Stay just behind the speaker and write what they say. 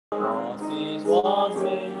is one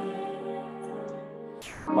thing.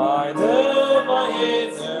 My neighbor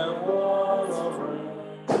is a wall of rain.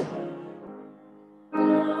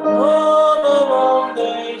 On the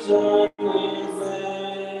foundation is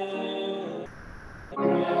there.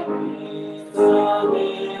 The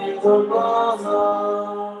means of Gaza.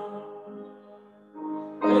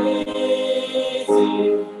 Easy,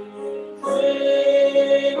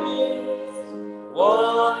 singing,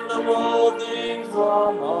 wonderful things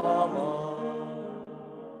from above.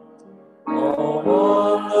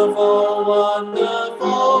 Oh,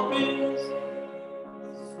 wonderful peace,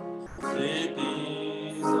 sweet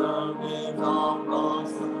peace of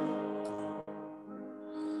God's love.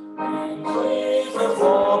 In Jesus'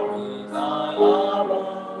 peace I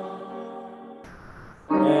abide,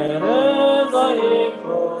 and as I hear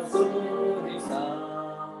through His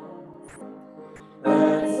sound,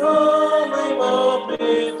 and something will be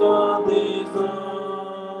to discern.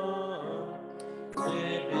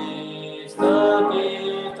 Sweet peace, the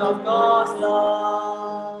gift of God's love.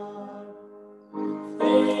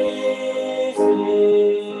 Peace,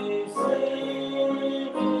 peace,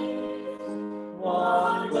 sweet peace,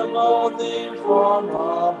 wonderful things from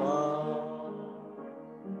above.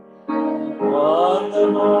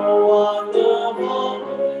 Wonderful, wonderful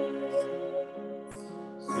peace,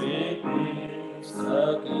 sweet peace, the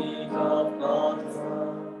gift of God's love.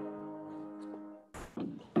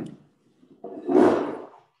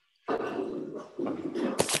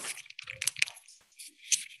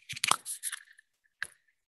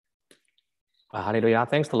 Hallelujah.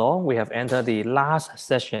 Thanks the Lord. We have entered the last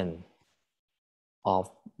session of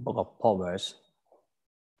Book of Proverbs.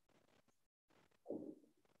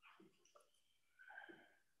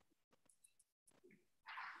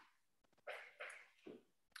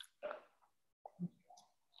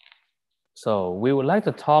 So we would like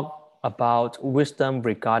to talk about wisdom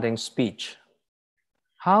regarding speech.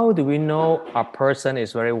 How do we know a person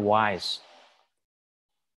is very wise?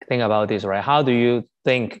 Think about this, right? How do you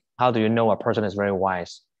know a person is very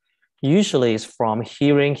wise? Usually it's from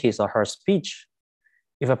hearing his or her speech.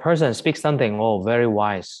 If a person speaks something, oh, very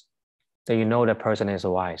wise, then you know that person is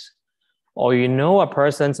wise. Or you know a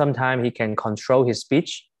person, sometimes he can control his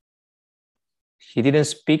speech. He didn't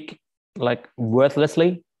speak like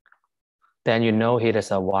worthlessly, then you know he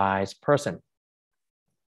is a wise person.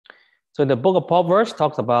 So the book of Proverbs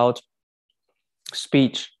talks about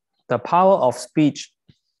speech. The power of speech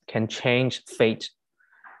can change fate.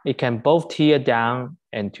 It can both tear down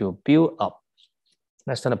and to build up.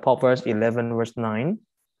 Let's turn to Proverbs 11, verse 9.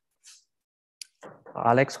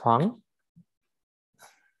 Alex Huang.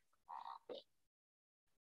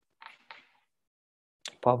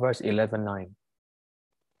 Proverbs 11:9.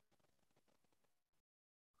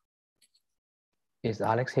 Is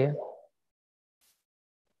Alex here?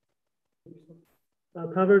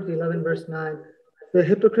 Proverbs 11, verse 9. The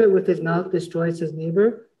hypocrite with his mouth destroys his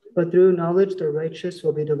neighbor, but through knowledge the righteous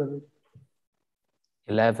will be delivered.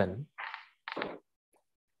 11.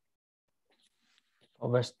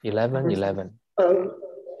 Proverbs 11:11.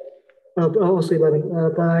 Also 11.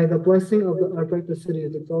 By the blessing of the upright the city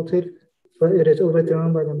is exalted, but it is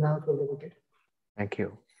overthrown by the mouth of the wicked. Thank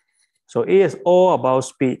you. So it is all about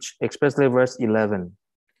speech, especially verse 11.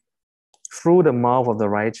 Through the mouth of the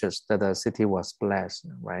righteous that the city was blessed,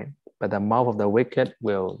 right? But the mouth of the wicked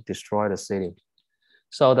will destroy the city.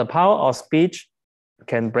 So the power of speech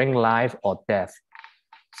can bring life or death.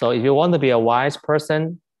 So if you want to be a wise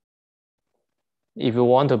person, if you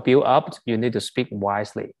want to build up, you need to speak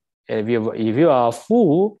wisely. If you are a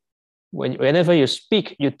fool, whenever you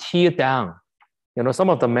speak, you tear down. You know, some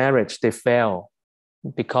of the marriage, they fail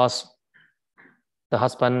because the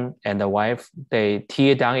husband and the wife, they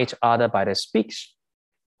tear down each other by their speech.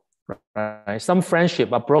 Right? Some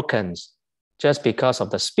friendship are broken just because of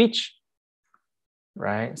the speech.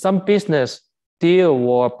 Right? Some business deal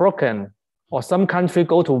were broken, or some country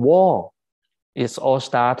go to war. It's all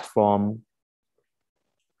start from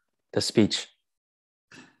the speech.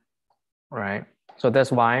 Right? So that's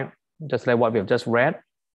why, just like what we've just read,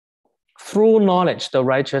 through knowledge, the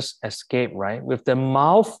righteous escape, right? With the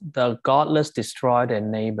mouth, the godless destroy their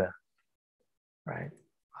neighbor, right?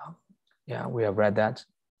 Yeah, we have read that.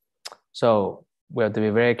 So we have to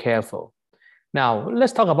be very careful. Now,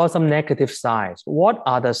 let's talk about some negative sides. What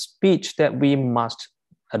are the speech that we must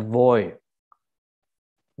avoid?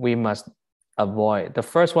 We must avoid. The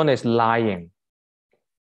first one is lying.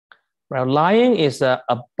 Well, lying is an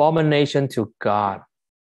abomination to God.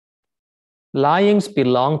 Lyings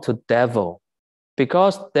belong to devil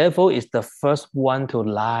because devil is the first one to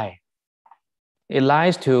lie. It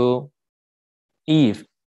lies to Eve.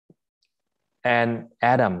 and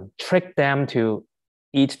Adam tricked them to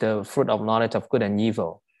eat the fruit of knowledge of good and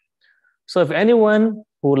evil. So if anyone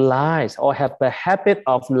who lies or have the habit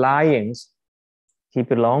of lying, he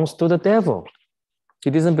belongs to the devil. He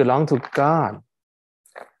doesn't belong to God,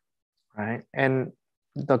 right? And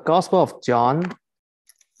the Gospel of John,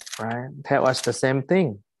 right, tell us the same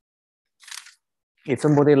thing. If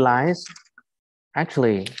somebody lies,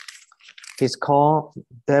 actually, he's called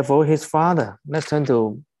devil his father. Let's turn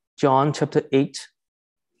to John chapter 8,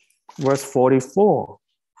 verse 44.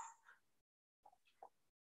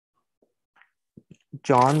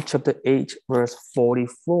 John chapter 8, verse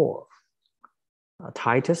 44.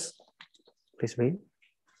 Titus, please read.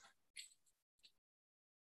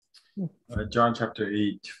 John chapter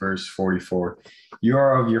 8, verse 44. You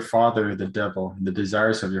are of your father, the devil, and the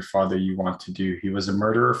desires of your father you want to do. He was a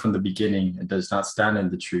murderer from the beginning and does not stand in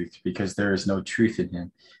the truth, because there is no truth in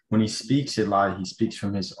him. When he speaks a lie, he speaks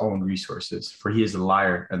from his own resources, for he is a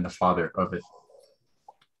liar and the father of it.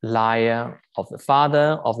 Liar of the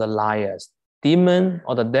father of the liars. Demon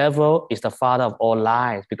or the devil is the father of all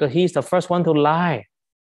lies, because he's the first one to lie.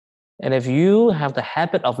 And if you have the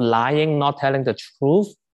habit of lying, not telling the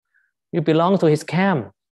truth, you belong to his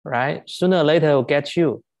camp, right? Sooner or later, he'll get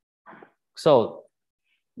you. So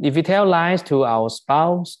if you tell lies to our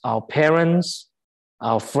spouse, our parents,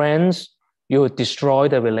 our friends, you will destroy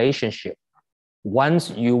the relationship. Once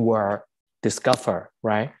you were discovered,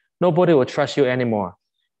 right? Nobody will trust you anymore.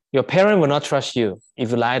 Your parent will not trust you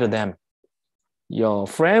if you lie to them. Your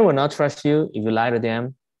friend will not trust you if you lie to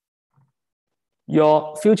them.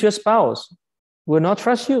 Your future spouse will not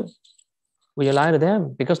trust you when you lie to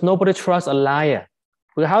them, because nobody trusts a liar.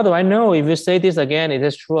 Well, how do I know if you say this again, it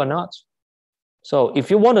is true or not? So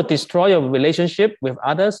if you want to destroy your relationship with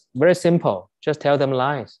others, very simple. Just tell them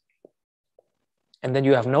lies. And then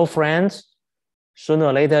you have no friends. Sooner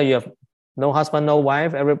or later, you have no husband, no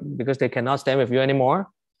wife, because they cannot stand with you anymore,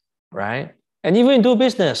 right? And even in do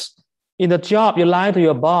business, in the job, you lie to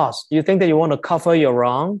your boss. You think that you want to cover your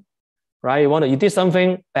wrong, right? You did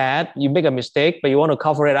something bad, you make a mistake, but you want to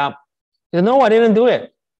cover it up. You say, no, I didn't do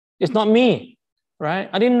it. It's not me, right?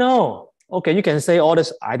 I didn't know. Okay, you can say all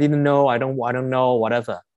this, I didn't know, I don't know,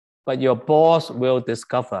 whatever. But your boss will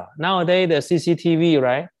discover. Nowadays, there's CCTV,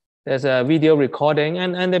 right? There's a video recording,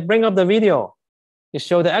 and they bring up the video. You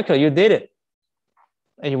show the actor, you did it.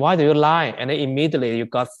 And why do you lie? And then immediately you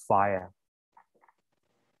got fired.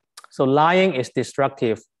 So lying is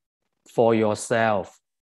destructive for yourself,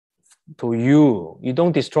 to you. You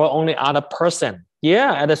don't destroy only other person.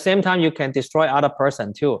 Yeah, at the same time, you can destroy other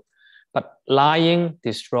person too. But lying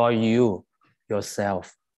destroy you,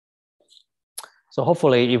 yourself. So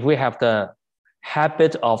hopefully, if we have the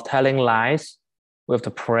habit of telling lies, we have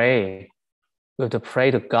to pray. We have to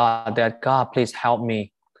pray to God that, God, please help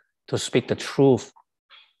me to speak the truth,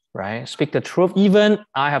 right? Speak the truth. Even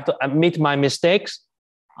I have to admit my mistakes.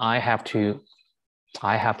 I have to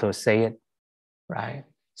say it, right?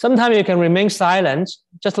 Sometimes you can remain silent,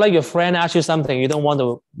 just like your friend asks you something, you don't want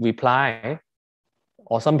to reply.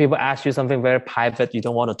 Or some people ask you something very private, you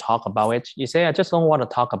don't want to talk about it. You say, I just don't want to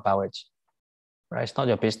talk about it, right? It's not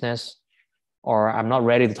your business. Or I'm not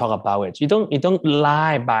ready to talk about it. You don't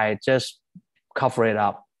lie by just cover it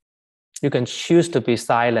up. You can choose to be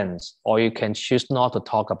silent, or you can choose not to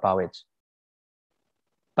talk about it.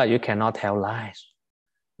 But you cannot tell lies,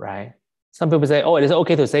 right? Some people say, oh, it is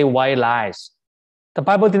okay to say white lies. The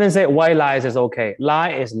Bible didn't say white lies is okay.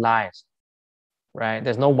 Lie is lies, right?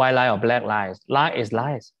 There's no white lie or black lies. Lie is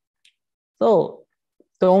lies. So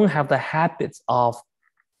don't have the habits of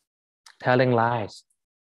telling lies.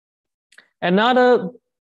 Another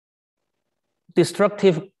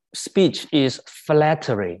destructive speech is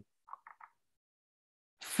flattery.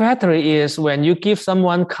 Flattery is when you give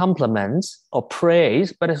someone compliments or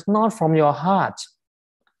praise, but it's not from your heart.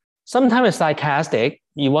 Sometimes it's sarcastic.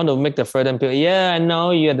 You want to make the further people, yeah, I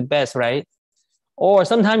know you're the best, right? Or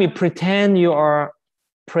sometimes you pretend you are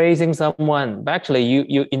praising someone, but actually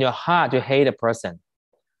you in your heart, you hate a person,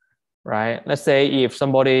 right? Let's say if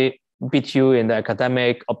somebody beat you in the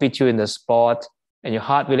academic or beat you in the sport, and your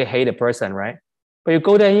heart really hate a person, right? But you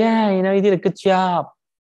go there, yeah, you did a good job.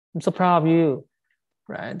 I'm so proud of you,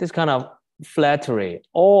 right? This kind of flattery.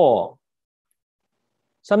 Or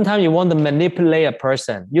sometimes you want to manipulate a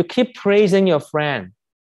person. You keep praising your friend.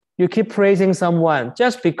 You keep praising someone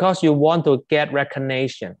just because you want to get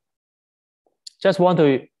recognition. You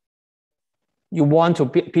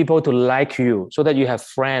want people to like you so that you have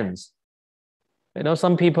friends.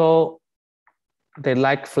 Some people, they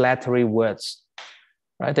like flattery words,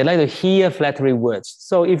 right? They like to hear flattery words.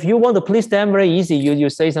 So if you want to please them, very easy. You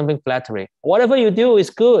say something flattery. Whatever you do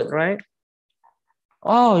is good, right?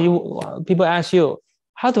 Oh, people ask you,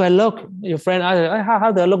 how do I look? Your friend asks,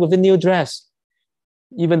 how do I look with the new dress?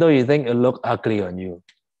 Even though you think it look ugly on you,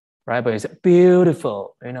 right? But it's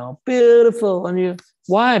beautiful, beautiful on you.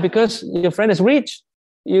 Why? Because your friend is rich.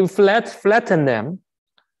 You flatten them.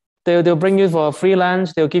 They'll bring you for a free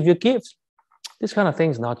lunch. They'll give you gifts. This kind of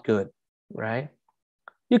thing is not good, right?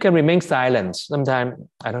 You can remain silent. Sometimes,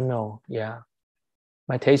 I don't know. Yeah.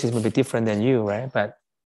 My taste is maybe different than you, right? But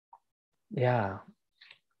yeah.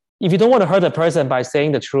 If you don't want to hurt a person by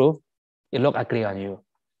saying the truth, it look ugly on you,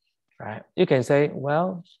 right? You can say,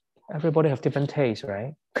 well, everybody have different tastes,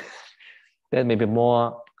 right? That may be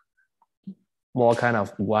more kind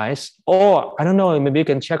of wise. Or, I don't know, maybe you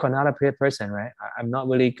can check on another person, right? I'm not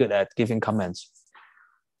really good at giving comments,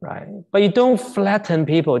 right? But you don't flatten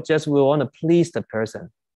people, just we want to please the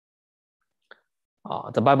person.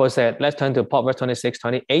 The Bible said, let's turn to Proverbs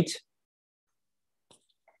 26:28.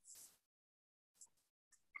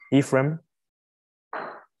 Ephraim.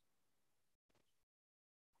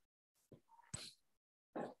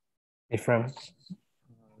 Ephraim.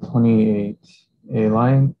 28. A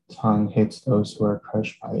lying tongue hates those who are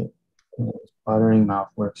crushed by it, and a flattering mouth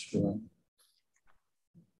works ruin.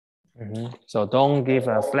 So don't give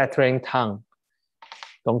a flattering tongue.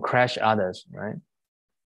 Don't crush others, right?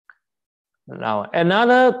 Now,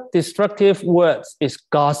 another destructive word is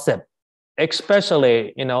gossip.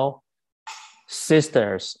 Especially,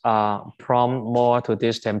 sisters are prone more to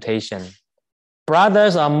this temptation.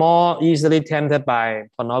 Brothers are more easily tempted by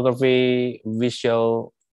pornography,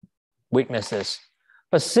 visual weaknesses.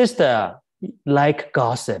 But sister like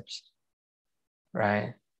gossips,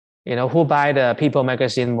 right? Who buy the People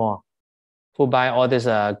magazine more? Who buy all this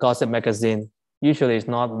gossip magazine? Usually it's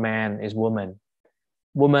not man, it's woman.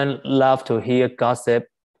 Women love to hear gossip,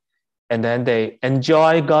 and then they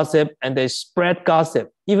enjoy gossip and they spread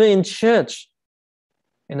gossip. Even in church,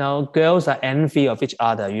 girls are envy of each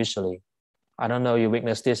other usually. I don't know, you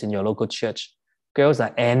witness this in your local church. Girls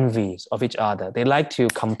are envious of each other. They like to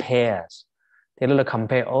compare. They like to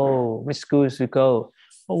compare, which schools you go,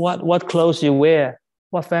 what clothes you wear,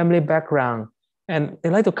 what family background. And they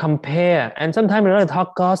like to compare. And sometimes they like to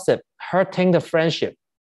talk gossip, hurting the friendship,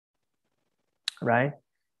 right?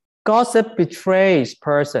 Gossip betrays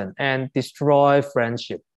person and destroy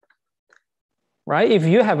friendship, right? If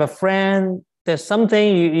you have a friend, there's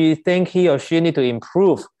something you think he or she need to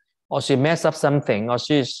improve, or she mess up something, or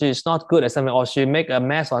she's not good at something, or she make a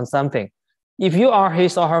mess on something. If you are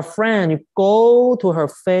his or her friend, you go to her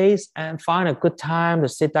face and find a good time to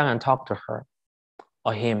sit down and talk to her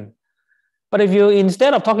or him. But if you,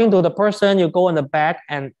 instead of talking to the person, you go in the back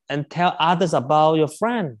and tell others about your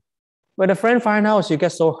friend. When the friend finds out, you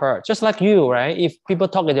get so hurt. Just like you, right? If people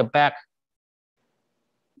talk at your back,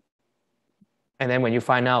 and then when you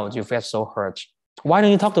find out, you get so hurt. Why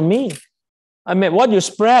don't you talk to me? I mean, what you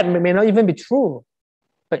spread may not even be true.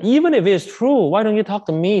 But even if it's true, why don't you talk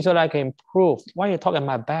to me so that I can improve? Why are you talking at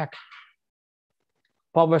my back?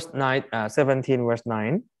 Proverbs 17, verse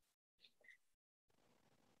 9.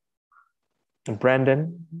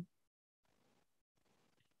 Brandon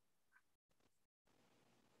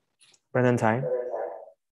time.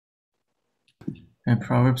 And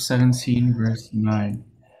Proverbs 17, verse 9.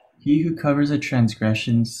 He who covers a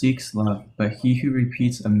transgression seeks love, but he who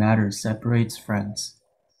repeats a matter separates friends.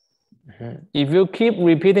 If you keep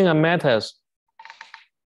repeating a matter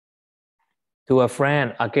to a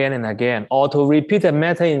friend again and again, or to repeat a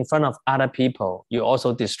matter in front of other people, you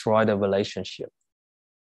also destroy the relationship.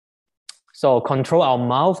 So control our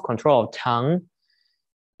mouth, control our tongue,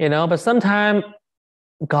 but sometimes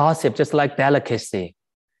gossip just like delicacy.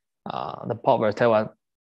 The Proverbs tell us,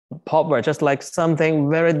 just like something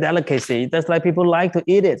very delicacy. Just like people like to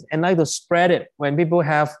eat it and like to spread it. When people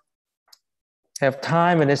have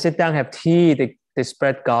time, when they sit down, have tea, they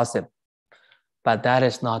spread gossip. But that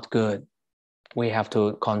is not good. We have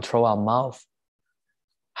to control our mouth.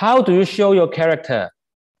 How do you show your character?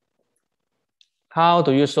 How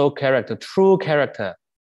do you show character, true character?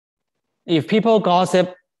 If people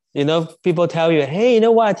gossip, people tell you, hey, you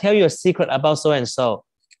know what? I tell you a secret about so-and-so.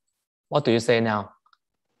 What do you say now?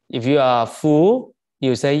 If you are a fool,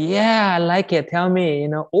 you say, yeah, I like it. Tell me,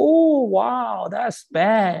 oh, wow, that's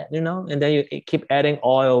bad, and then you keep adding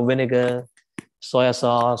oil, vinegar, soy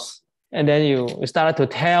sauce. And then you start to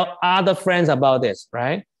tell other friends about this,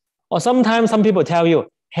 right? Or sometimes some people tell you,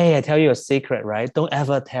 hey, I tell you a secret, right? Don't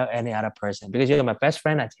ever tell any other person because you're my best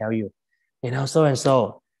friend, I tell you,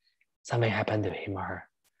 so-and-so, something happened to him or her.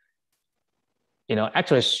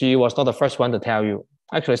 Actually, she was not the first one to tell you.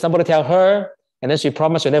 Actually, somebody tell her, and then she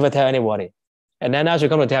promised to never tell anybody. And then now she's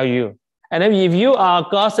going to tell you. And then if you are a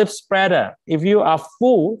gossip spreader, if you are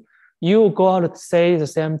fool, you go out to say the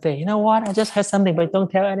same thing. You know what? I just had something, but don't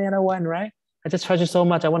tell any other one, right? I just trust you so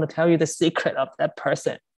much. I want to tell you the secret of that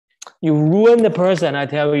person. You ruin the person, I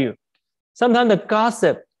tell you. Sometimes the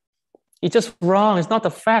gossip is just wrong. It's not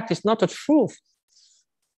the fact. It's not the truth.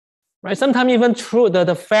 Right? Sometimes even true,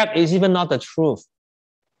 the fact is even not the truth.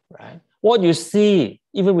 Right? What you see,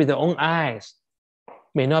 even with your own eyes,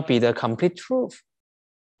 may not be the complete truth.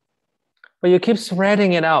 But you keep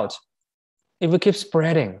spreading it out. If you keep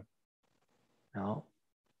spreading, you're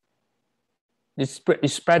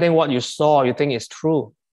spreading what you saw, you think is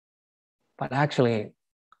true. But actually,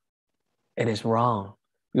 it is wrong.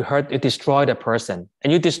 You destroy the person,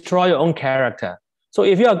 and you destroy your own character. So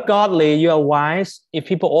if you are godly, you are wise. If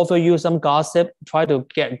people offer you some gossip, try to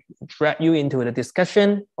drag you into the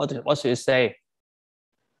discussion, what should you say?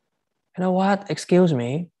 You know what? Excuse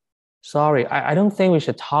me. Sorry, I don't think we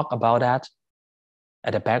should talk about that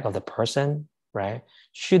at the back of the person, right?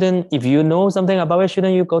 If you know something about it,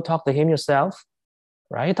 shouldn't you go talk to him yourself,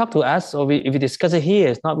 right? You talk to us, or if you discuss it here,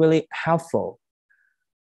 it's not really helpful,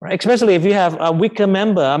 right? Especially if you have a weaker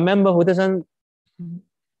member, a member who doesn't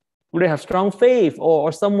really have strong faith,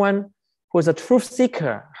 or someone who is a truth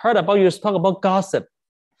seeker, heard about you talk about gossip,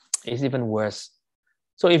 it's even worse.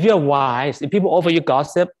 So if you're wise, if people offer you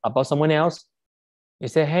gossip about someone else, you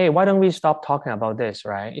say, hey, why don't we stop talking about this,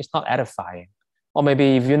 right? It's not edifying. Or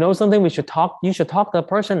maybe if you know something, you should talk to the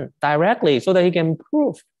person directly so that he can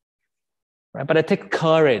improve, right? But it takes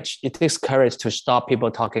courage. It takes courage to stop people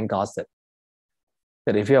talking gossip.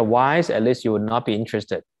 That if you're wise, at least you would not be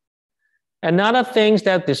interested. Another thing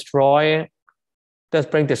that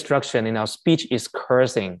bring destruction in our speech is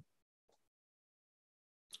cursing.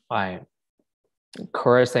 Right?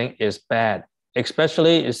 Cursing is bad,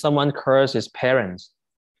 especially if someone curses his parents.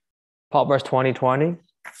 Proverbs 20:20.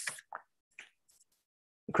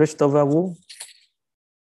 Christopher Wu.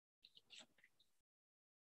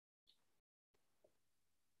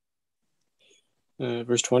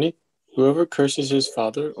 Verse 20. Whoever curses his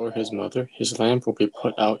father or his mother, his lamp will be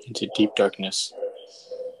put out into deep darkness.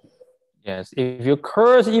 Yes, if you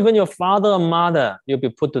curse even your father or mother, you'll be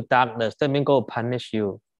put to darkness. That means God will punish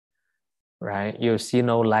you, right? You'll see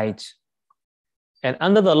no light. And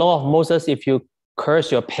under the law of Moses, if you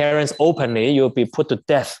curse your parents openly, you'll be put to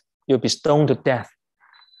death. You'll be stoned to death.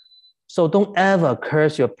 So don't ever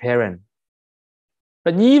curse your parent.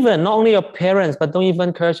 But even, not only your parents, but don't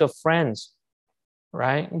even curse your friends,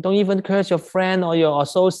 right? Don't even curse your friend or your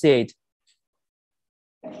associate.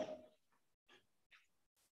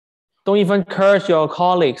 Don't even curse your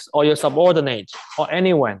colleagues or your subordinates or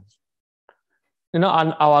anyone. You know,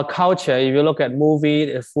 on our culture, if you look at movies,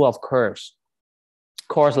 it's full of coarse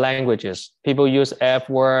languages. People use F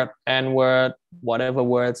word, N word, whatever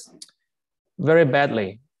words, very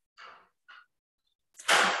badly.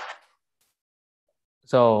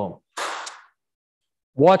 So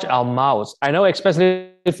watch our mouths. I know,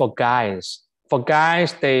 especially for guys. For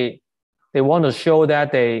guys, they want to show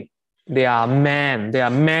that they are man, they are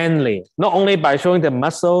manly. Not only by showing the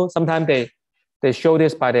muscle, sometimes they show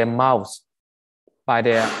this by their mouths, by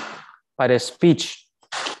their speech,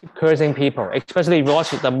 cursing people. Especially if you watch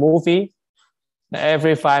the movie,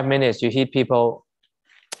 every 5 minutes you hear people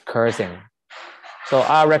cursing. So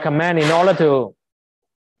I recommend, in order to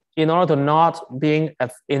not being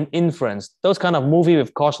influenced, those kind of movie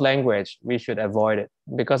with coarse language, we should avoid it,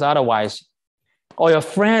 because otherwise, or your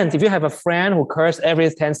friends, if you have a friend who curses every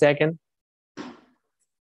 10 seconds,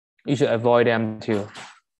 you should avoid them too,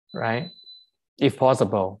 right? If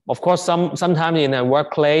possible. Of course, sometimes in a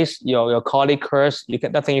workplace, your colleague curse,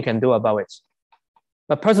 nothing you can do about it.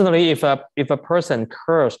 But personally, if a person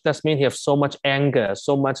curses, that means he has so much anger,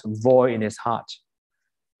 so much void in his heart,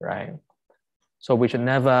 right? So we should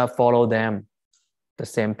never follow them, the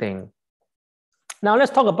same thing. Now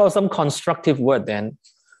let's talk about some constructive word then.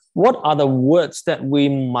 What are the words that we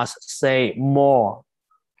must say more,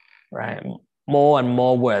 right? More and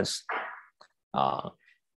more words.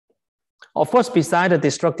 Of course, beside the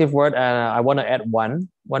destructive word, I want to add one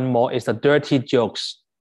more, is the dirty jokes.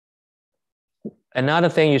 Another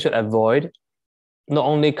thing you should avoid, not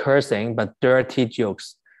only cursing, but dirty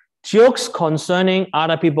jokes. Jokes concerning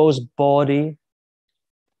other people's body,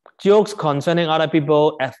 jokes concerning other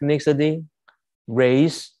people's ethnicity,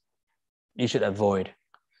 race, you should avoid.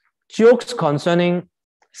 Jokes concerning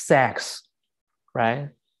sex, right?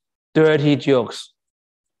 Dirty jokes.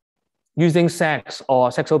 Using sex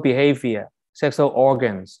or sexual behavior, sexual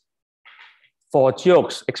organs for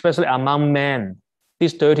jokes, especially among men.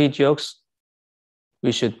 These dirty jokes,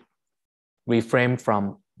 we should refrain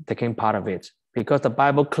from taking part of it. because the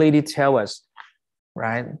Bible clearly tells us,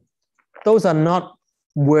 right? Those are not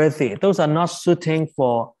worthy. Those are not suiting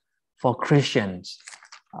for Christians,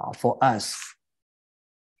 for us.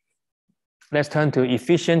 Let's turn to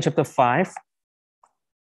Ephesians chapter 5,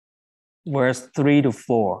 verse 3 to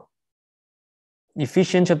 4.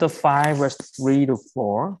 Ephesians chapter 5, verse 3 to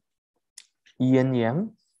 4. Ivan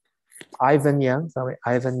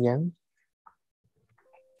Yeung.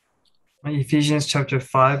 Ephesians chapter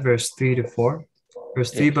 5, verse 3 to 4.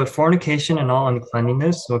 Verse 3, but fornication and all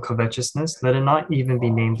uncleanness or covetousness, let it not even be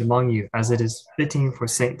named among you, as it is fitting for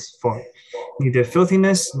saints. For neither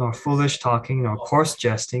filthiness, nor foolish talking, nor coarse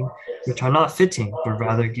jesting, which are not fitting, but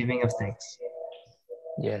rather giving of thanks.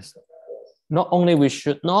 Yes. Not only we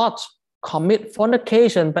should not commit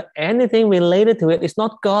fornication, but anything related to it is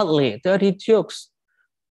not godly, dirty jokes.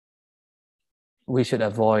 We should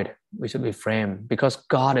avoid, we should refrain, because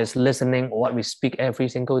God is listening what we speak every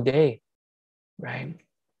single day. Right?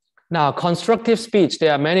 Now, constructive speech,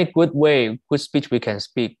 there are many good speech we can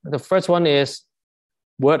speak. The first one is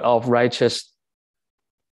word of righteous,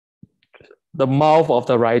 the mouth of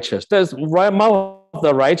the righteous. This mouth of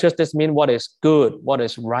the righteous, this means what is good, what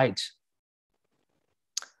is right.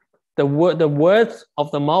 The words of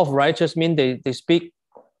the mouth of righteous mean they speak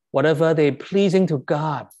whatever they pleasing to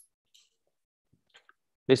God.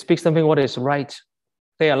 They speak something what is right.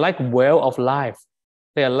 They are like well of life.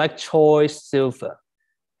 They are like choice silver,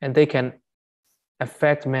 and they can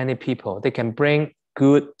affect many people. They can bring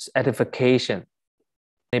good edification to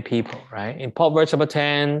many people, right? In Proverbs chapter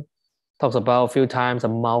 10, talks about a few times the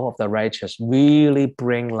mouth of the righteous really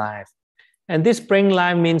bring life. And this bring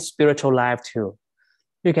life means spiritual life too.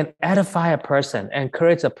 You can edify a person,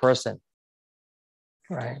 encourage a person,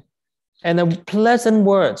 right? And the pleasant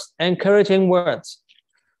words, encouraging words,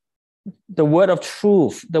 the word of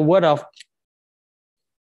truth, the word of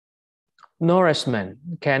nourishment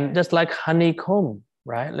can just like honeycomb,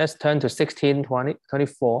 right? Let's turn to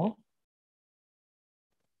 16:24.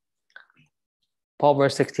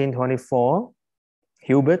 Proverbs 16:24.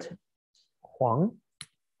 Hubert Huang.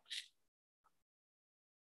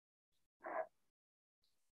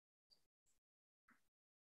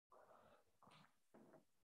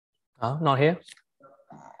 Not here?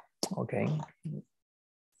 Okay.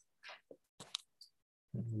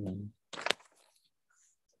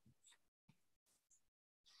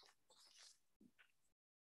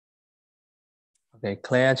 Okay,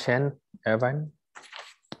 Claire, Chen, Evan.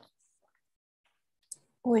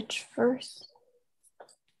 Which verse?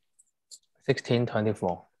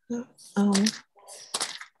 16:24.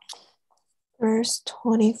 Verse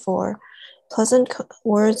 24. Pleasant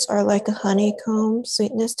words are like a honeycomb,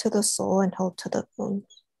 sweetness to the soul and health to the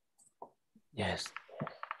bones. Yes.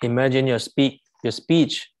 Imagine your speech,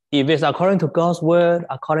 if it's according to God's word,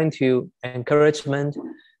 according to encouragement,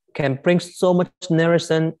 can bring so much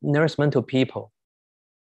nourishment to people.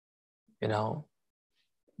 You know,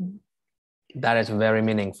 that is very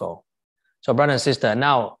meaningful. So brother and sister,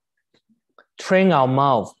 now train our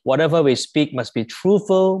mouth. Whatever we speak must be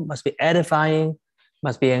truthful, must be edifying,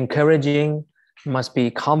 must be encouraging, must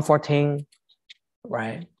be comforting,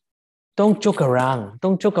 right? Don't joke around.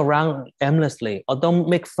 Don't joke around aimlessly, or don't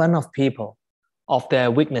make fun of people, of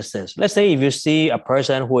their weaknesses. Let's say if you see a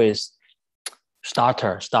person who is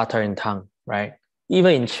starter in tongue, right?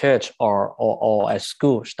 Even in church or at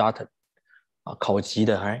school, started. 口级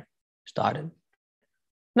的, right? Started.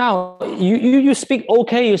 Now, you speak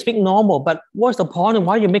okay, you speak normal, but what's the point?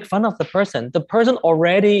 Why you make fun of the person? The person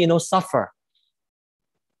already, suffer.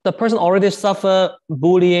 The person already suffer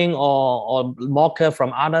bullying or mocker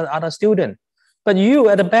from other students. But you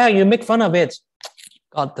at the back, you make fun of it.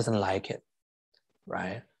 God doesn't like it,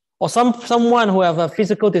 right? Or someone who have a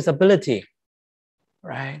physical disability,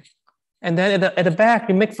 right? And then at the back,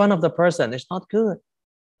 you make fun of the person. It's not good.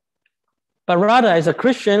 But rather, as a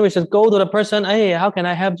Christian, we should go to the person, hey, how can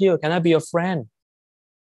I help you? Can I be your friend?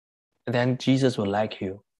 And then Jesus will like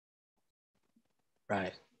you,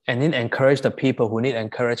 right? And then encourage the people who need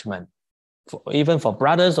encouragement, even for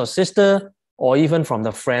brothers or sisters, or even from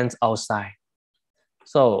the friends outside.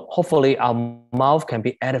 So hopefully our mouth can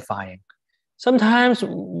be edifying. Sometimes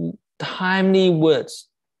timely words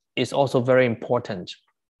is also very important.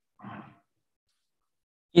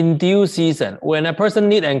 In due season, when a person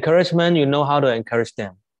needs encouragement, you know how to encourage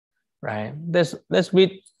them, right? Let's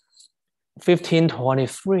read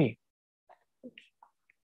 15:23.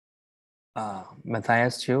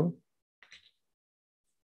 Matthias 2.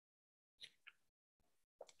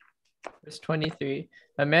 Verse 23.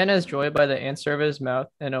 A man has joy by the answer of his mouth,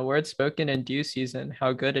 and a word spoken in due season,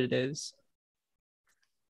 how good it is.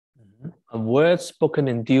 A word spoken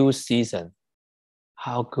in due season.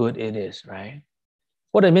 how good it is, right?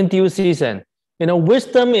 What I mean due season,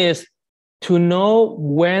 wisdom is to know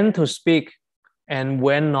when to speak and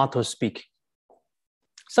when not to speak.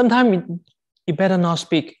 Sometimes you better not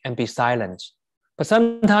speak and be silent, but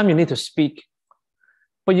sometimes you need to speak.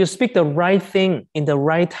 But you speak the right thing in the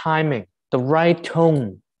right timing, the right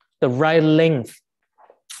tone, the right length.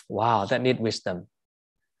 Wow, that needs wisdom.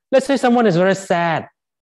 Let's say someone is very sad,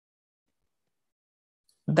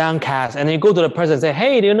 downcast, and you go to the person and say,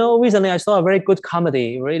 hey, recently I saw a very good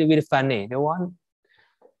comedy, really, really funny.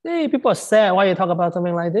 Hey, people are sad. Why you talk about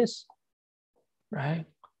something like this? Right?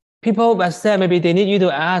 People are sad. Maybe they need you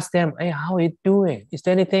to ask them, hey, how are you doing? Is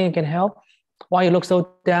there anything you can help? Why you look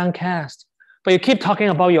so downcast? But you keep talking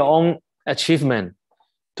about your own achievement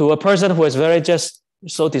to a person who is very just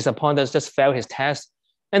so disappointed, just failed his test.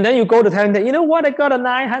 And then you go to tell him that, you know what, I got a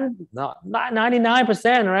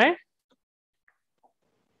 99%, right?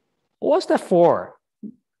 What's that for?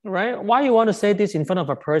 Right? Why you want to say this in front of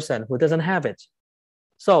a person who doesn't have it?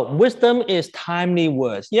 So wisdom is timely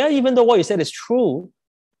words. Yeah, even though what you said is true,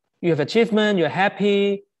 you have achievement, you're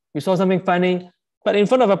happy, you saw something funny, but in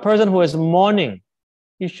front of a person who is mourning,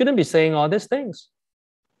 you shouldn't be saying all these things,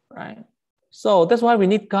 right? So that's why we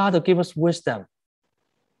need God to give us wisdom.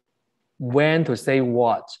 When to say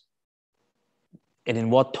what, and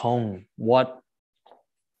in what tone, what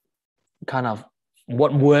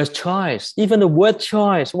word choice, even the word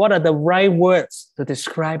choice, what are the right words to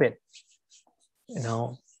describe it?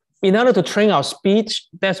 In order to train our speech,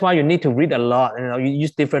 that's why you need to read a lot. You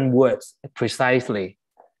use different words precisely.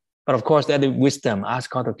 But of course, that is wisdom.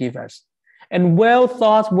 Ask God to give us. And well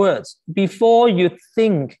thought words. Before you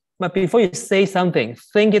think, but before you say something,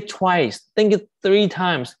 think it twice, think it 3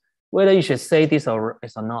 times, whether you should say this or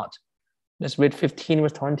not. Let's read 15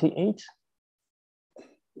 verse 28.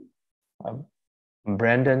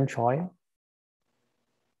 Brandon Choi.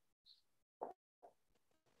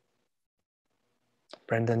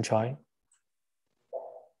 Brandon Choi.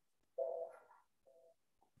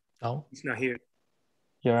 No? He's not here.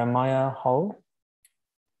 Jeremiah Ho.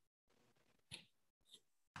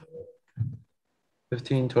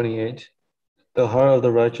 15:28. The heart of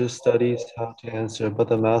the righteous studies how to answer, but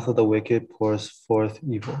the mouth of the wicked pours forth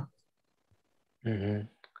evil. Mm-hmm.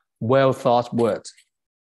 Well thought words.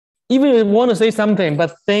 Even if you want to say something,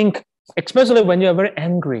 but think, especially when you're very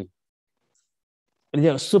angry,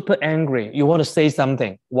 you're super angry, you want to say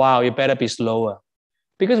something, wow, you better be slower.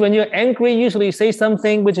 Because when you're angry, usually you say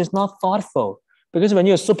something which is not thoughtful. Because when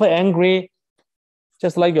you're super angry,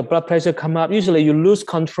 just like your blood pressure come up, usually you lose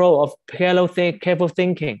control of careful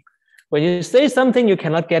thinking. When you say something, you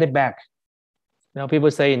cannot get it back.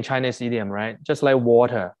 People say in Chinese idiom, right? Just like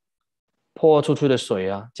water, 泼出去的水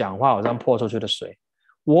啊，讲话好像泼出去的水。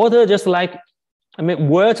Water just like,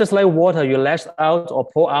 words just like water, you let out or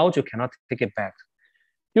pour out, you cannot take it back.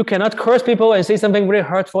 You cannot curse people and say something really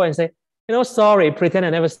hurtful and say, sorry, pretend I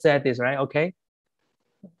never said this, right? Okay?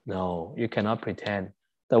 No, you cannot pretend.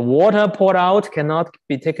 The water poured out cannot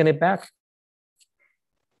be taken it back.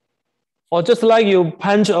 Or just like you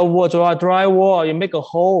punch a dry wall, you make a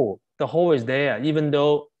hole. The hole is there, even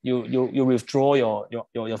though you withdraw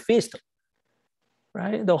your fist.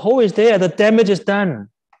 Right? The hole is there, the damage is done.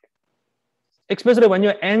 Especially when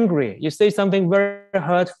you're angry, you say something very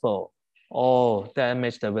hurtful. Oh,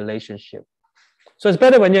 damage the relationship. So it's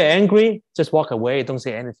better when you're angry, just walk away, don't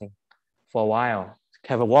say anything for a while.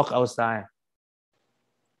 Have a walk outside.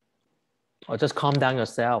 Or just calm down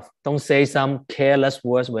yourself. Don't say some careless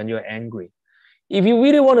words when you're angry. If you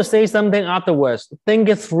really want to say something afterwards, think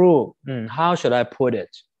it through. How should I put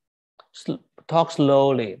it? Talk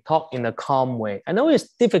slowly, talk in a calm way. I know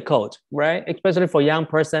it's difficult, right? Especially for a young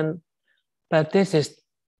person, but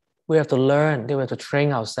we have to learn, we have to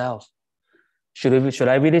train ourselves. Should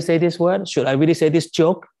I really say this word? Should I really say this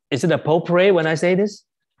joke? Is it appropriate when I say this?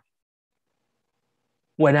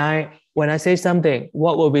 When I say something,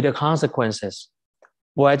 what will be the consequences?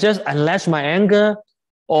 Will I just unleash my anger,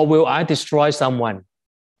 or will I destroy someone?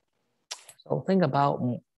 So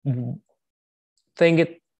think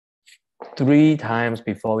it 3 times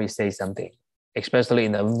before we say something, especially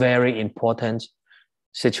in a very important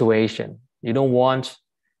situation. You don't want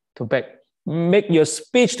to make your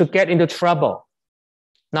speech to get into trouble.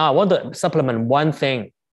 Now, I want to supplement one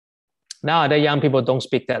thing. Nowadays, young people don't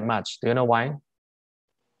speak that much. Do you know why?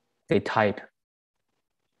 They type.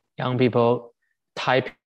 Young people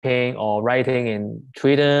typing or writing in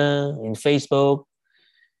Twitter, in Facebook.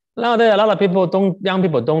 Nowadays, a lot of young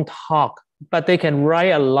people don't talk, but they can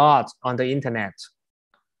write a lot on the internet.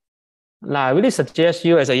 Now, I really suggest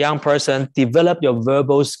you as a young person, develop your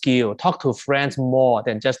verbal skill. Talk to friends more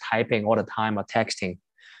than just typing all the time or texting.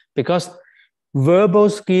 Because verbal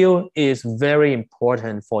skill is very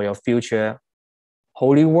important for your future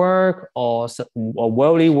holy work or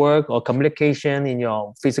worldly work or communication in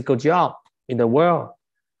your physical job in the world.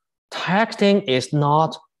 Texting is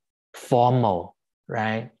not formal,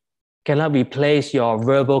 right? Cannot replace your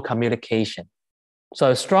verbal communication. So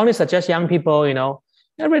I strongly suggest young people,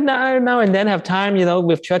 every now and then have time,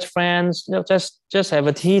 with church friends, just have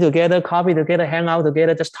a tea together, coffee together, hang out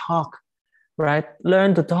together, just talk, right?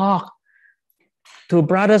 Learn to talk to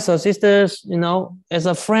brothers or sisters, as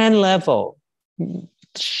a friend level.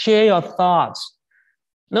 Share your thoughts.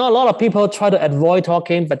 A lot of people try to avoid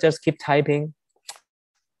talking, but just keep typing.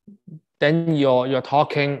 Then your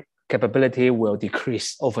talking capability will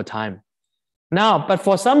decrease over time. Now, but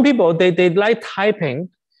for some people, they like typing.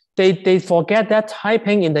 They forget that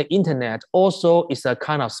typing in the internet also is a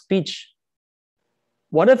kind of speech.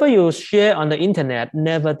 Whatever you share on the internet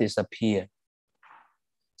never disappear.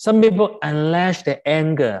 Some people unleash their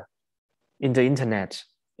anger in the internet,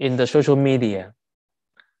 in the social media.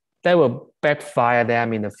 That will backfire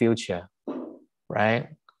them in the future, right?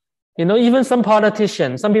 Even some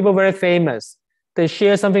politicians, some people very famous, they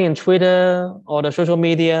share something in Twitter or the social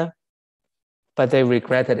media, but they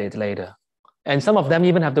regretted it later. And some of them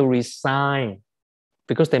even have to resign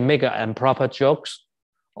because they make improper jokes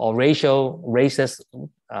or racist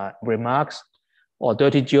remarks or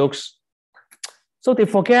dirty jokes. So they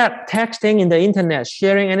forget texting in the internet,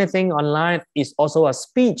 sharing anything online is also a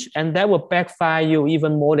speech, and that will backfire you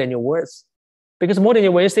even more than your words. Because more than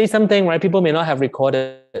your words, say something, right? People may not have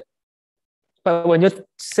recorded it. But when you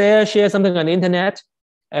share something on the internet,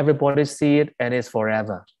 everybody see it and it's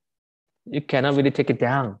forever. You cannot really take it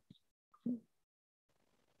down.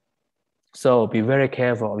 So be very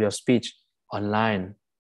careful of your speech online.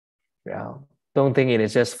 Yeah. Don't think it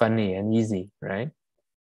is just funny and easy, right?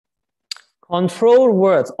 Control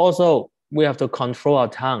words. Also, we have to control our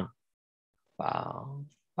tongue. But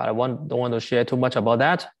I don't want to share too much about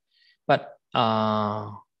that. But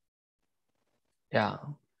yeah.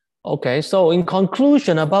 Okay, so in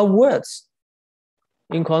conclusion about words,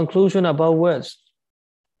 we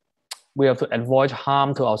have to avoid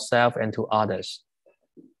harm to ourselves and to others.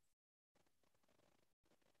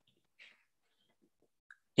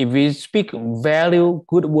 If we speak value,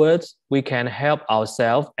 good words, we can help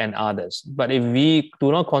ourselves and others. But if we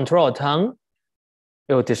do not control our tongue,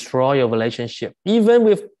 it will destroy your relationship. Even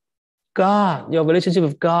with God, your relationship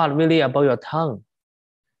with God really about your tongue.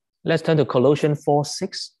 Let's turn to Colossians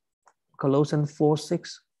 4:6. Colossians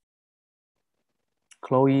 4:6.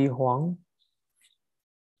 Chloe Huang.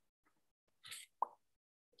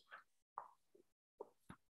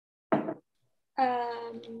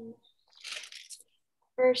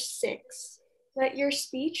 Verse 6. Let your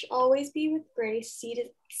speech always be with grace,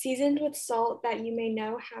 seasoned with salt, that you may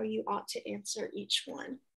know how you ought to answer each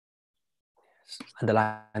one.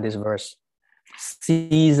 Underline this verse.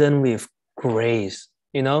 Season with grace.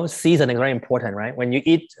 Seasoning is very important, right? When you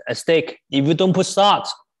eat a steak, if you don't put salt,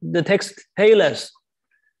 the taste tasteless.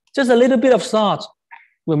 Just a little bit of salt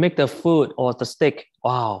will make the food or the steak,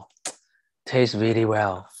 wow, taste really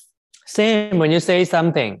well. Same when you say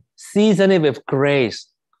something, season it with grace.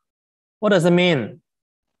 What does it mean?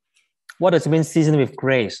 What does it mean, season with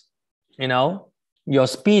grace? Your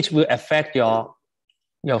speech will affect your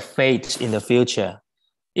fate in the future.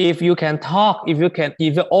 If you can talk, if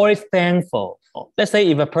you're always thankful, let's say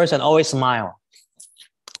if a person always smile,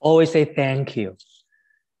 always say thank you,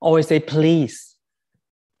 always say please,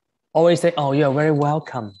 always say, oh, you're very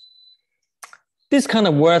welcome. This kind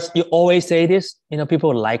of words, you always say this,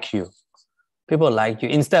 people like you. People like you.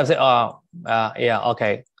 Instead of say, yeah,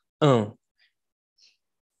 okay.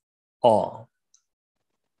 Or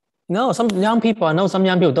some young people, I know some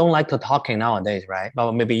young people don't like to talking nowadays, right?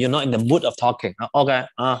 But maybe you're not in the mood of talking. Okay,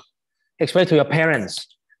 explain to your parents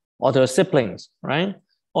or to your siblings, right?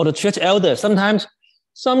 Or the church elders. Sometimes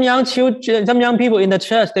some young people in the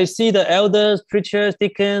church, they see the elders, preachers,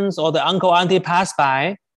 deacons, or the uncle, auntie pass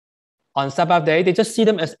by on Sabbath day. They just see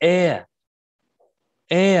them as air,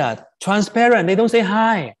 transparent. They don't say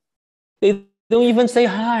hi. They don't even say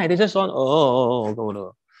hi. They just want,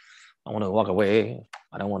 I want to walk away.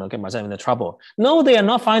 I don't want to get myself into trouble. No, they are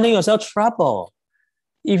not finding yourself trouble.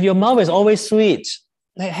 If your mouth is always sweet,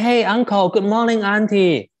 like, hey, uncle, good morning,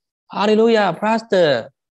 auntie. Hallelujah, pastor.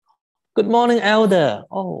 Good morning, elder.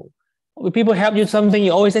 Oh, when people help you something,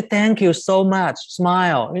 you always say, thank you so much.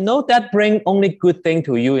 Smile. That brings only good thing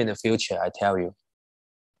to you in the future, I tell you.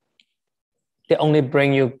 They only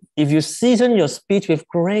bring you, if you season your speech with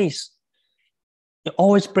grace, it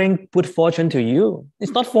always bring good fortune to you.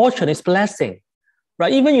 It's not fortune, it's blessing,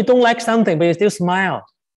 right? Even you don't like something, but you still smile.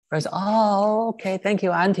 Right? Oh, okay, thank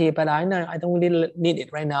you, auntie, but I know I don't really need it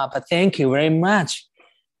right now, but thank you very much,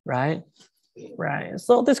 right? Right.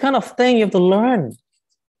 So this kind of thing you have to learn,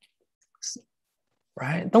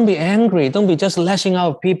 right? Don't be angry. Don't be just lashing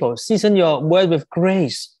out at people. Season your word with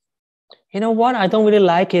grace. You know what? I don't really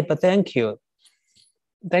like it, but thank you.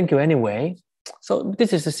 Thank you anyway. So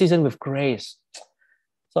this is the season with grace.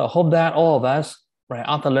 So I hope that all of us, right,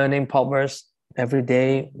 after learning Proverbs every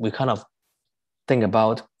day, we kind of think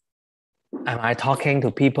about, am I talking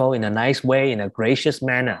to people in a nice way, in a gracious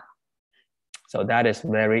manner? So that is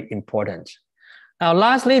very important. Now,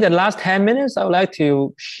 lastly, the last 10 minutes, I would like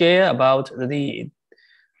to share about the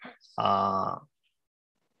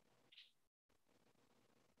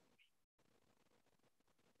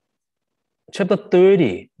chapter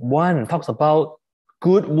 31 talks about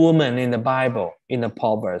good women in the Bible, in the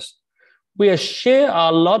Proverbs. We share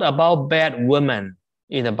a lot about bad women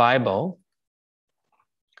in the Bible.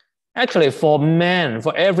 Actually, for men,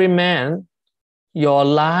 for every man, your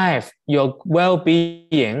life, your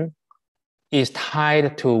well-being is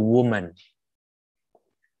tied to woman.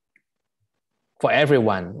 For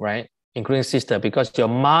everyone, right? Including sister, because your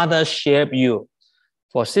mother shaped you.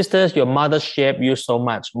 For sisters, your mother shaped you so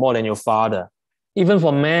much, more than your father. Even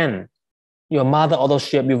for men, your mother also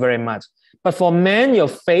shaped you very much. But for men, your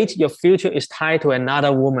fate, your future is tied to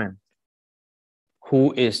another woman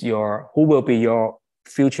who will be your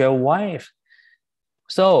future wife.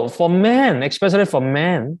 So for men, especially for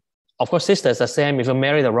men, of course, sisters are the same. If you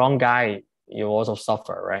marry the wrong guy, you also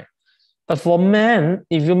suffer, right? But for men,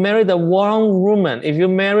 if you marry the wrong woman, if you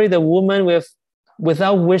marry the woman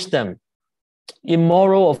without wisdom,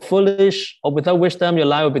 immoral or foolish or without wisdom, your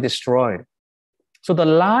life will be destroyed. So the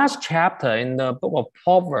last chapter in the book of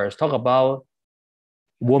Proverbs talk about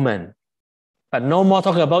woman, but no more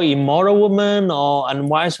talking about immoral woman or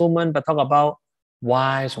unwise woman, but talk about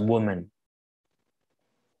wise woman.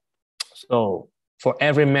 So for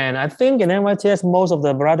every man, I think in NYTS, most of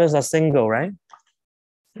the brothers are single, right?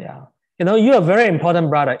 Yeah. You know, you are a very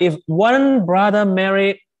important brother. If one brother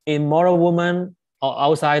married a immoral woman or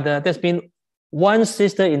outsider, there's been one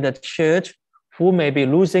sister in the church who may be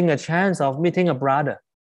losing a chance of meeting a brother,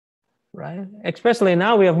 right? Especially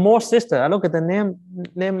now we have more sisters. I look at the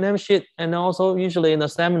name sheet, and also usually in the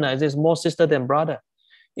seminars, there's more sister than brother.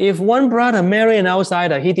 If one brother marry an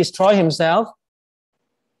outsider, he destroy himself.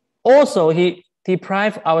 Also, he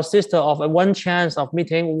deprive our sister of one chance of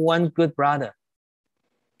meeting one good brother.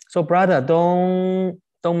 So brother, don't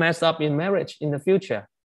mess up in marriage in the future.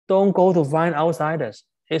 Don't go to find outsiders.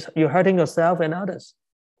 You're hurting yourself and others.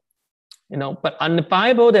 You know, but in the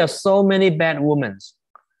Bible, there are so many bad women.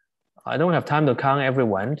 I don't have time to count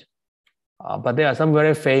everyone, but there are some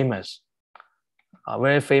very famous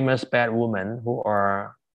bad women who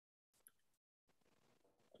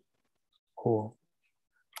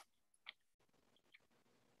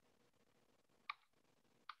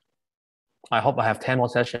I hope I have 10 more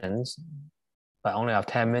sessions, but I only have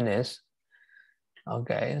 10 minutes.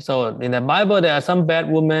 Okay, so in the Bible, there are some bad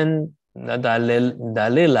women,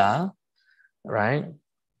 Delilah, right?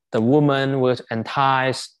 The woman which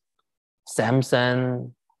enticed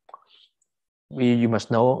Samson. You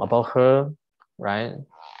must know about her, right?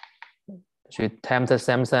 She tempted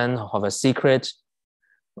Samson of a secret,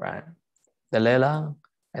 right? Delilah,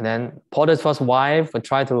 and then Potiphar's wife would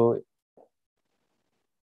try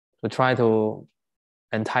to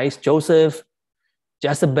entice Joseph.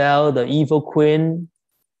 Jezebel, the evil queen.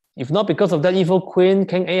 If not because of that evil queen,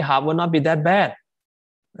 King Ahab would not be that bad.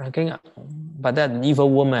 But that evil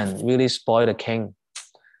woman really spoiled the king.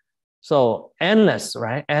 So endless,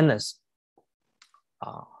 right? Endless.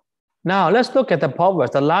 Now let's look at the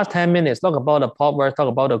Proverbs. The last 10 minutes, talk about the Proverbs, talk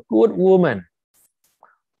about a good woman.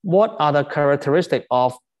 What are the characteristics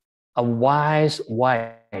of a wise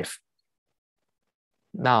wife?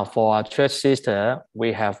 Now, for our church sister,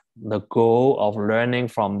 we have the goal of learning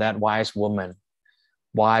from that wise woman,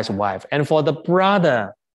 wise wife. And for the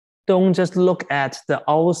brother, don't just look at the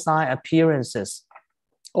outside appearances.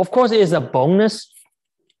 Of course, it is a bonus,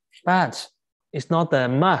 but it's not a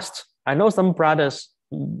must. I know some brothers,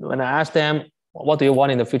 when I ask them, what do you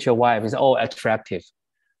want in the future wife? It's all attractive,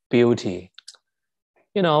 beauty.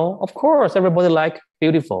 You know, of course, everybody like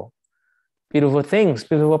beautiful things,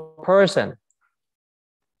 beautiful person.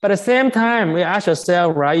 But at the same time, we ask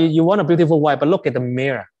yourself, right, you want a beautiful wife, but look at the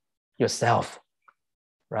mirror yourself,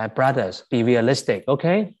 right? Brothers, be realistic,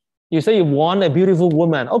 okay? You say you want a beautiful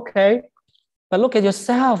woman, okay, but look at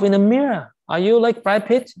yourself in the mirror. Are you like Brad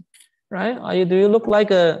Pitt, right? Do you look like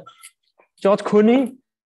a George Clooney,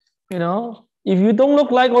 you know, if you don't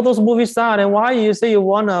look like all those movie stars, then why you say you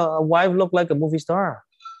want a wife look like a movie star,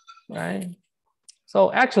 right?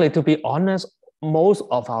 So actually, to be honest, most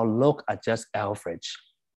of our look are just average,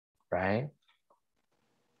 right?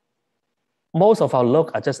 Most of our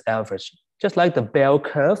look are just average, just like the bell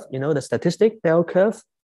curve, you know, the statistic bell curve.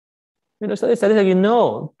 You know, statistic, you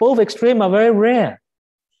know, both extreme are very rare.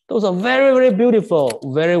 Those are very, very beautiful,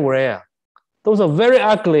 very rare. Those are very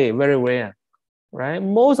ugly, very rare, right?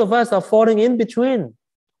 Most of us are falling in between.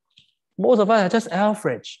 Most of us are just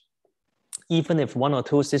average. Even if one or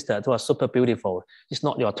two sisters who are super beautiful, it's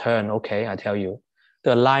not your turn, okay, I tell you.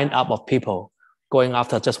 The lineup of people going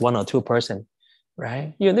after just one or two person,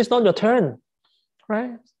 right? It's not your turn,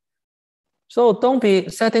 right? So don't be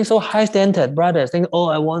setting so high standard, brothers. Think, oh,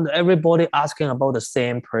 I want everybody asking about the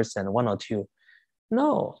same person, one or two.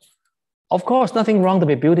 No, of course, nothing wrong to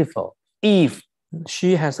be beautiful. If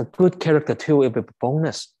she has a good character too, it will be a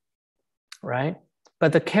bonus, right?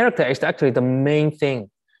 But the character is actually the main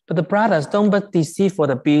thing. But the brothers, don't be deceived for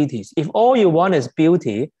the beauties. If all you want is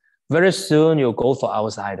beauty, very soon you'll go for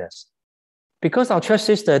outsiders. Because our church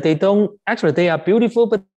sisters, they are beautiful,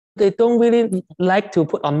 but they don't really like to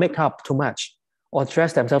put on makeup too much or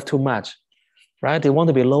dress themselves too much, right? They want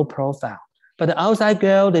to be low profile. But the outside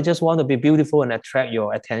girl, they just want to be beautiful and attract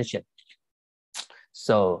your attention.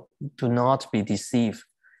 So do not be deceived,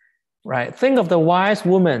 right? Think of the wise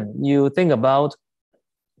woman you think about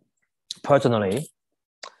personally.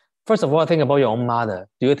 First of all, think about your own mother.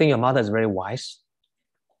 Do you think your mother is very wise?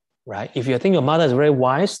 Right? If you think your mother is very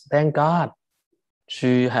wise, thank God.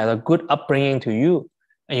 She had a good upbringing to you,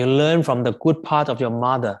 and you learn from the good part of your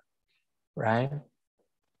mother, right?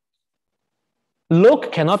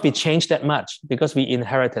 Look cannot be changed that much because we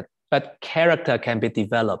inherited, but character can be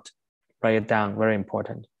developed. Write it down, very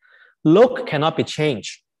important. Look cannot be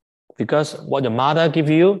changed because what your mother give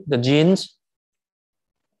you, the genes,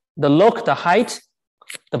 the look, the height,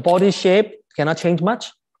 the body shape cannot change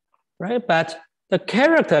much, right? But the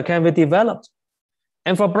character can be developed.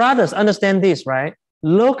 And for brothers, understand this, right?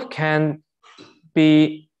 Look can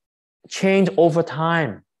be changed over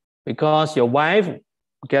time because your wife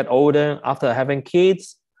get older after having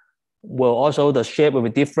kids, will also the shape will be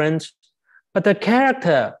different. But the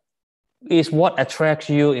character is what attracts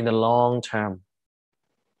you in the long term.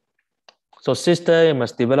 So sister, you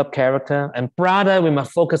must develop character. And brother, we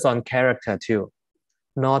must focus on character too,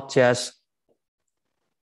 not just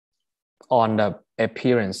on the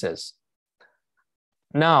appearances.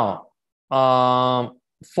 Now,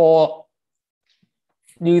 for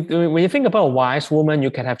you, when you think about a wise woman,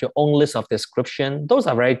 you can have your own list of description. Those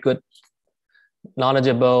are very good.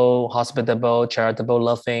 Knowledgeable, hospitable, charitable,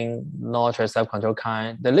 loving, nurture, self-control,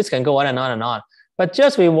 kind. The list can go on and on and on. But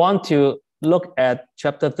just we want to look at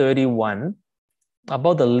chapter 31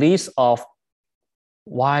 about the list of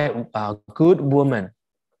why good women,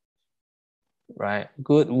 right?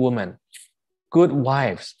 Good women, good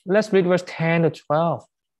wives. Let's read verse 10 to 12.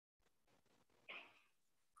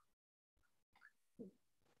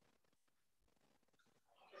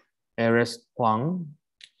 Eris Huang.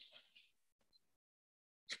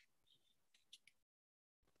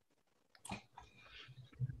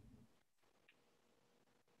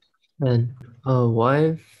 And a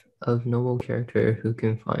wife of noble character who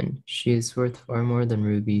can find? She is worth far more than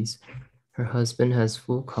rubies. Her husband has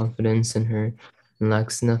full confidence in her and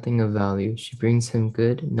lacks nothing of value. She brings him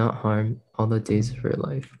good, not harm, all the days of her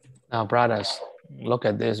life. Now, brothers, look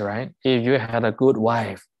at this, right? If you had a good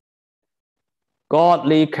wife,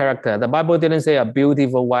 godly character, the Bible didn't say a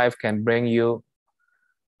beautiful wife can bring you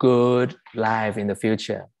good life in the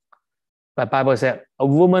future. But Bible said a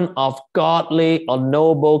woman of godly or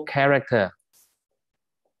noble character.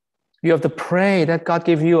 You have to pray that God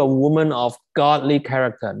give you a woman of godly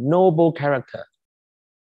character, noble character,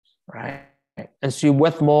 right? And she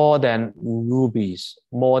worth more than rubies,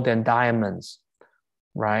 more than diamonds,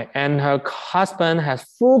 right? And her husband has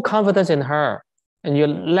full confidence in her, and you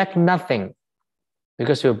lack nothing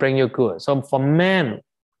because she'll bring you good. So for men,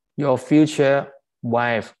 your future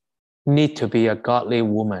wife need to be a godly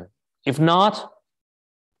woman. If not,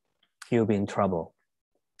 you'll be in trouble.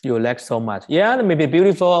 You lack so much. Yeah, it may be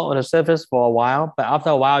beautiful on the surface for a while, but after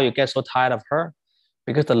a while, you get so tired of her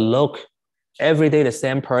because the look, every day the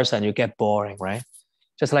same person, you get boring, right?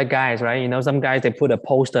 Just like guys, right? You know, some guys, they put a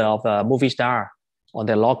poster of a movie star on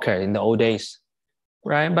their locker in the old days,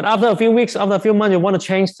 right? But after a few weeks, after a few months, you want to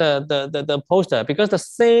change the poster because the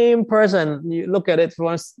same person, you look at it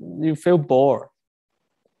once, you feel bored.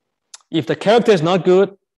 If the character is not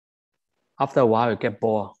good, after a while, you get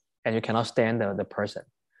bored and you cannot stand the person.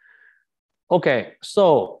 Okay,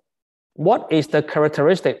 so What is the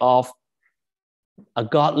characteristic of a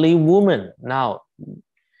godly woman? Now,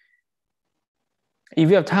 if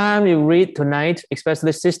you have time, you read tonight,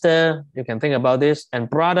 especially sister, you can think about this. And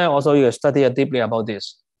brother, also you study deeply about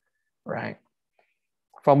this, right?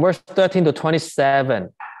 From verse 13 to 27,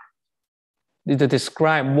 to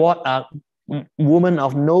describe what a woman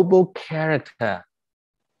of noble character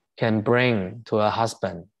can bring to a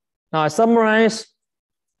husband. Now, I summarize,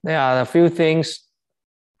 there are a few things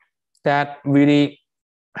that really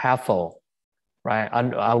helpful, right?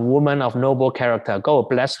 A woman of noble character, God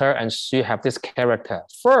bless her, and she have this character.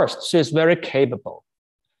 First, she is very capable.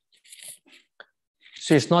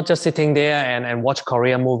 She's not just sitting there and watch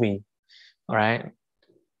Korean movie, all right?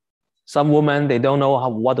 Some women, they don't know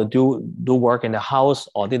what to do work in the house,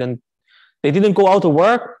 or they didn't go out to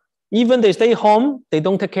work. Even they stay home, they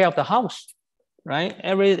don't take care of the house, right?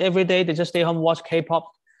 Every day they just stay home, watch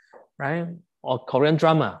K-pop, right? Or Korean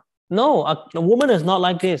drama. No, a woman is not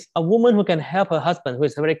like this. A woman who can help her husband, who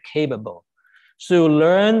is very capable. She'll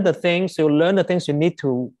learn the things you need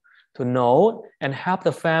to know and help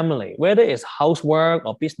the family, whether it's housework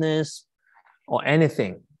or business or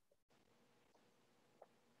anything.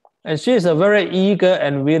 And she is a very eager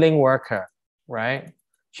and willing worker, right?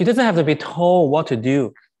 She doesn't have to be told what to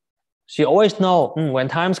do. She always knows when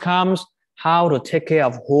times comes, how to take care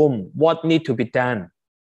of whom, what need to be done.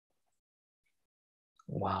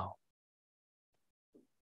 Wow.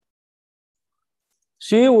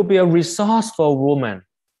 She will be a resourceful woman.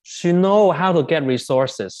 She knows how to get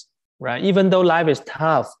resources, right? Even though life is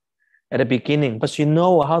tough at the beginning, but she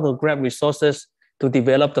knows how to grab resources to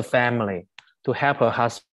develop the family, to help her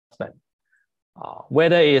husband.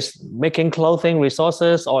 Whether it's making clothing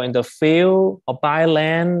resources, or in the field, or buy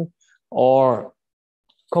land, or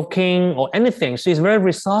cooking, or anything, she's very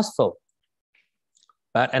resourceful.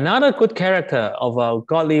 But another good character of a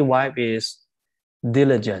godly wife is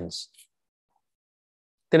diligence.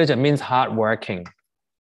 Diligent means hardworking.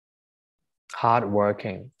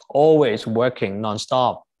 Hardworking, always working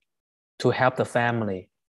nonstop to help the family.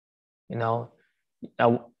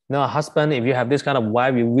 A husband, if you have this kind of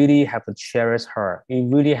wife, you really have to cherish her. You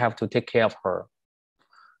really have to take care of her.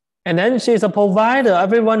 And then she's a provider,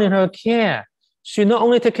 everyone in her care. She not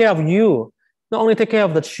only take care of you, not only take care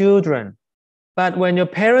of the children, but when your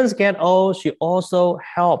parents get old, she also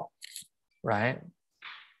help, right?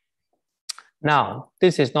 Now,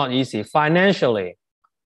 this is not easy. Financially,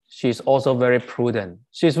 she's also very prudent.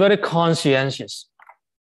 She's very conscientious.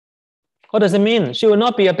 What does it mean? She will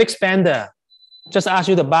not be a big spender. Just ask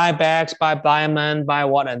you to buy bags, buy diamond, buy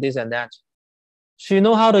what and this and that. She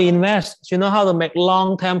knows how to invest. She knows how to make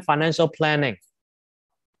long-term financial planning.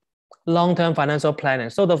 Long-term financial planning.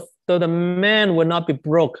 So the man will not be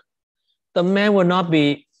broke. The man will not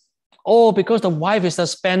be, because the wife is a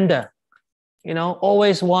spender.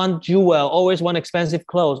 Always want jewel, always want expensive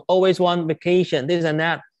clothes, always want vacation, this and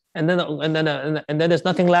that. And then there's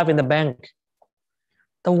nothing left in the bank.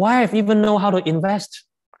 The wife even know how to invest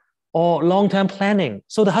or long-term planning.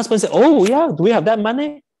 So the husband said, oh yeah, do we have that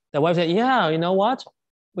money? The wife said, yeah, you know what?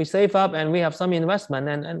 We save up and we have some investment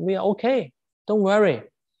and we are okay. Don't worry.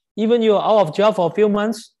 Even you're out of job for a few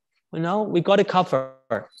months, we got it covered.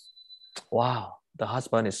 Wow, the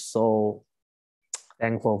husband is so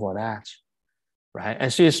thankful for that, right?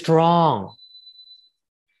 And she is strong,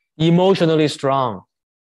 emotionally strong,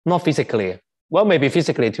 not physically. Well, maybe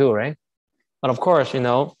physically too, right? But of course,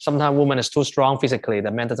 sometimes woman is too strong physically.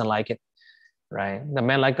 The man doesn't like it, right? The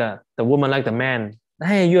man like the woman like the man.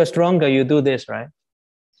 Hey, you are stronger, you do this, right?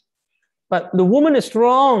 But the woman is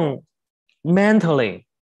strong mentally,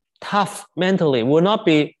 tough mentally, will not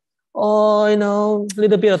be,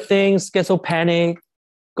 little bit of things, get so panic,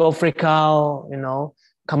 go freak out,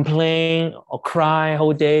 complain or cry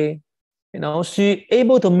whole day. She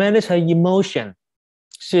able to manage her emotion.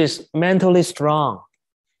 She is mentally strong.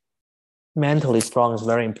 Mentally strong is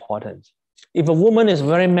very important. If a woman is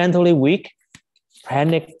very mentally weak,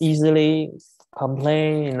 panic easily,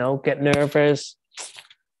 complain, get nervous,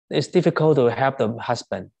 it's difficult to help the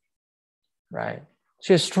husband, right?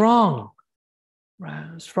 She's strong,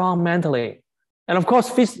 right? Strong mentally. And of course,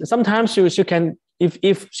 sometimes she can,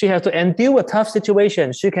 if she has to endure a tough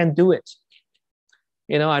situation, she can do it.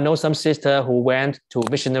 I know some sister who went to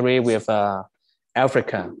missionary with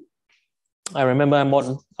Africa. I remember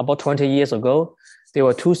about 20 years ago, there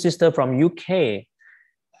were two sisters from UK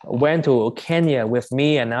went to Kenya with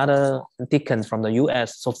me and another deacon from the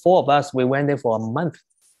US. So 4 of us, we went there for a month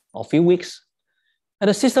or a few weeks. And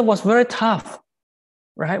the sister was very tough,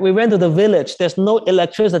 right? We went to the village. There's no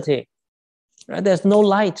electricity, right? There's no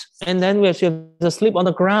light. And then we have to sleep on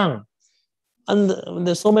the ground. And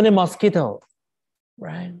there's so many mosquitoes,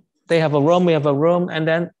 right? They have a room, we have a room, and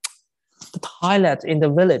then the toilet in the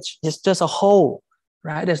village is just a hole,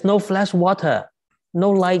 right? There's no fresh water, no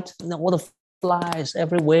light, no water, flies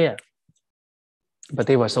everywhere. But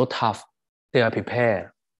they were so tough. They are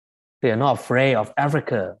prepared. They are not afraid of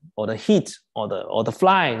Africa or the heat or the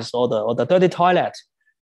flies or the dirty toilet.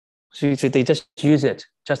 So they just use it,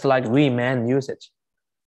 just like we men use it,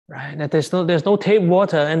 right? And there's no tap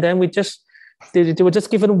water, and then they were just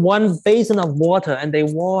given one basin of water, and they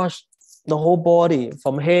wash the whole body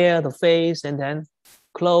from hair, the face, and then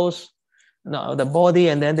clothes, the body,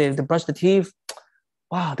 and then they brush the teeth.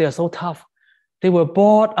 Wow, they are so tough. They were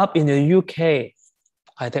brought up in the UK.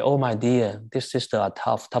 I think, oh my dear, these sisters are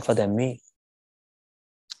tougher than me.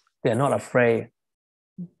 They are not afraid.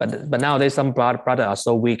 But nowadays, some brothers are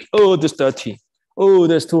so weak. Oh, this dirty. Oh,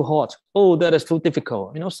 that's too hot. Oh, that is too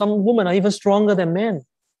difficult. Some women are even stronger than men.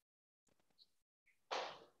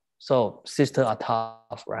 So sisters are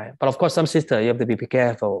tough, right? But of course, some sisters, you have to be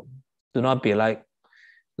careful. Do not be like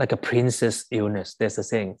a princess illness. There's a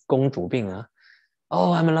saying, 公主病, huh?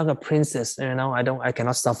 Oh, I'm like a princess. I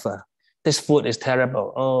cannot suffer. This food is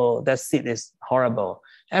terrible. Oh, that seat is horrible.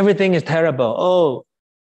 Everything is terrible. Oh,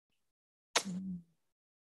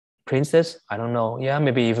 princess? I don't know. Yeah,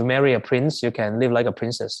 maybe if you marry a prince, you can live like a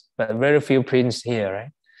princess. But very few princes here,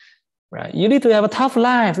 right? Right. You need to have a tough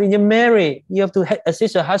life. When you marry, you have to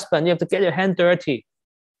assist your husband. You have to get your hand dirty.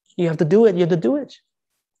 You have to do it. You have to do it.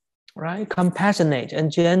 Right? Compassionate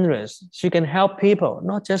and generous. She can help people,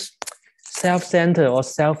 not just self-centered or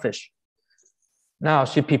selfish. Now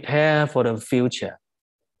she prepare for the future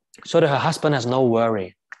so that her husband has no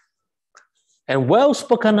worry. And well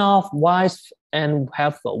spoken of, wise and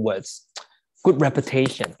helpful words, good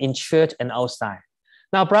reputation in church and outside.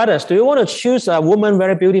 Now, brothers, do you want to choose a woman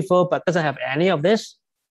very beautiful but doesn't have any of this?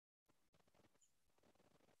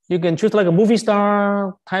 You can choose like a movie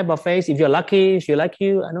star type of face if you're lucky, if you like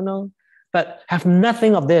you, I don't know. But have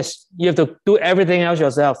nothing of this. You have to do everything else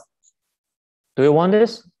yourself. Do you want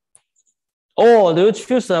this? Or do you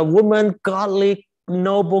choose a woman, godly,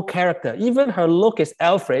 noble character? Even her look is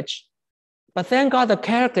average. But thank God the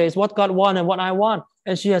character is what God wants and what I want.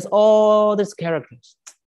 And she has all these characters.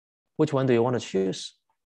 Which one do you want to choose?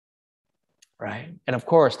 Right? And of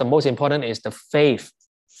course, the most important is the faith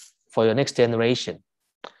for your next generation.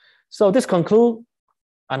 So this concludes,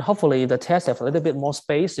 and hopefully the test have a little bit more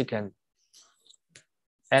space. You can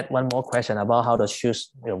add one more question about how to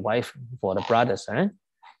choose your wife for the brothers. Right?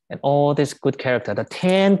 And all these good characters, the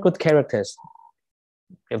 10 good characters,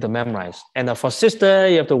 you have to memorize. And for sister,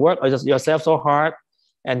 you have to work yourself so hard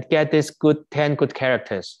and get these 10 good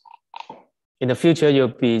characters. In the future, you'll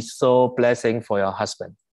be so blessing for your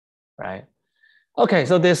husband, right? Okay,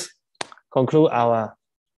 so this concludes our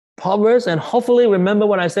Proverbs, and hopefully remember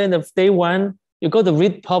what I said in the day one. You got to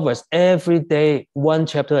read Proverbs every day, one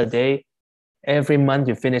chapter a day. Every month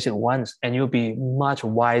you finish it once, and you'll be much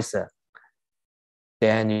wiser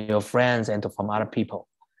than your friends and from other people.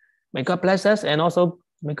 May God bless us, and also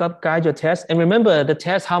may God guide your test. And remember, the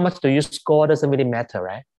test, how much do you score doesn't really matter,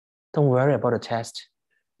 right? Don't worry about the test.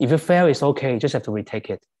 If you fail, it's okay. You just have to retake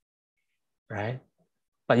it, right?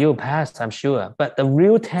 But you'll pass, I'm sure. But the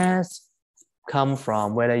real test comes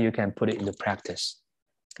from whether you can put it into practice.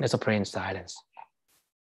 Let's pray in silence.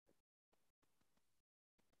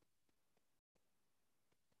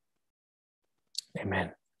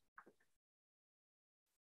 Amen.